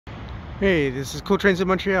Hey, this is Cool Trains in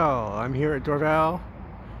Montreal. I'm here at Dorval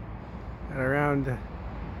at around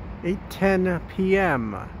 8:10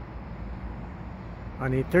 p.m.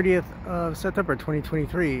 on the 30th of September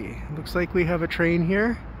 2023. Looks like we have a train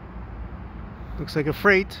here. Looks like a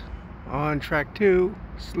freight on track 2,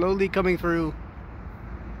 slowly coming through.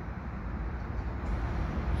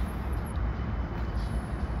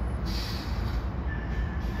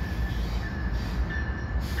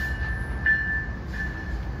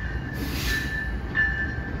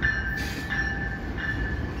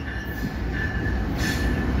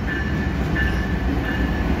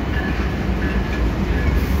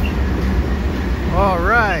 All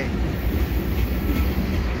right.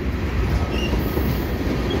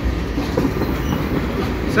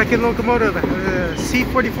 Second locomotive,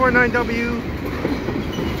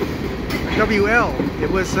 C44-9WL.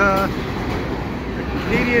 It was a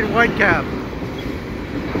Canadian wide cab.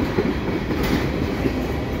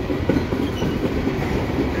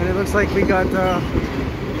 And it looks like we got a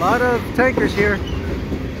lot of tankers here.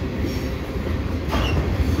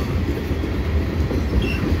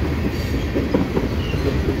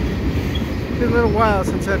 It's been a little while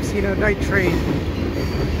since I've seen a night train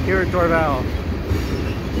here at Dorval.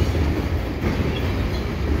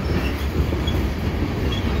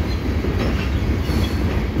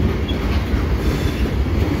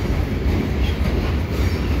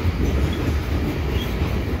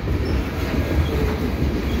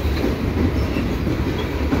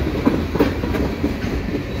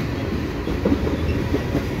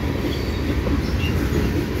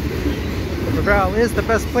 Dorval is the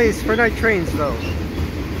best place for night trains, though.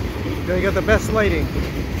 You got the best lighting.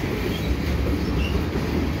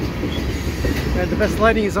 And the best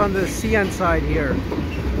lighting is on the CN side here.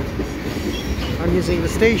 I'm using the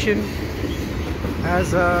station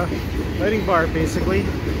as a lighting bar, basically.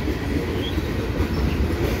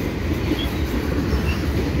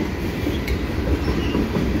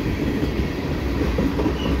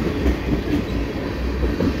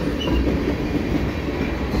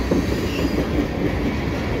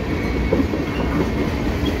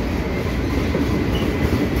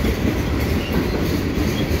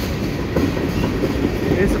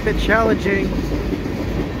 It's a bit challenging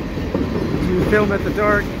to film at the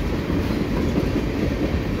dark.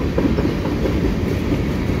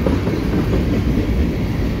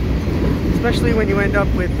 Especially when you end up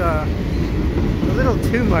with a little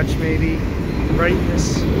too much, maybe,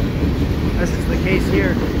 brightness, as is the case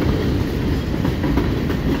here.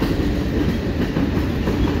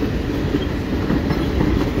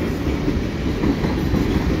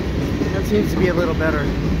 That seems to be a little better.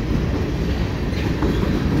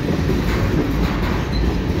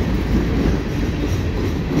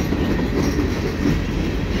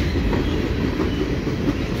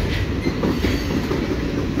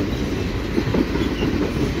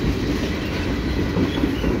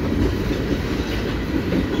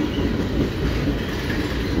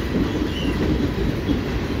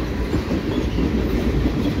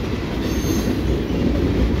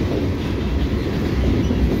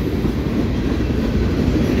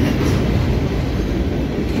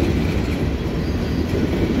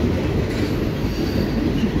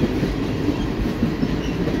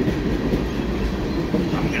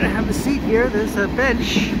 Seat here, there's a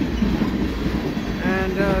bench,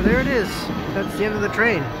 and there it is. That's the end of the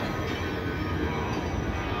train.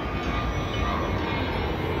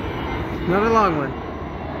 Not a long one.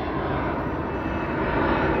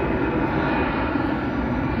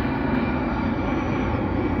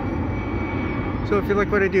 So if you like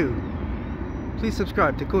what I do, please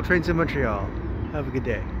subscribe to Cool Trains in Montreal. Have a good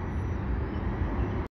day.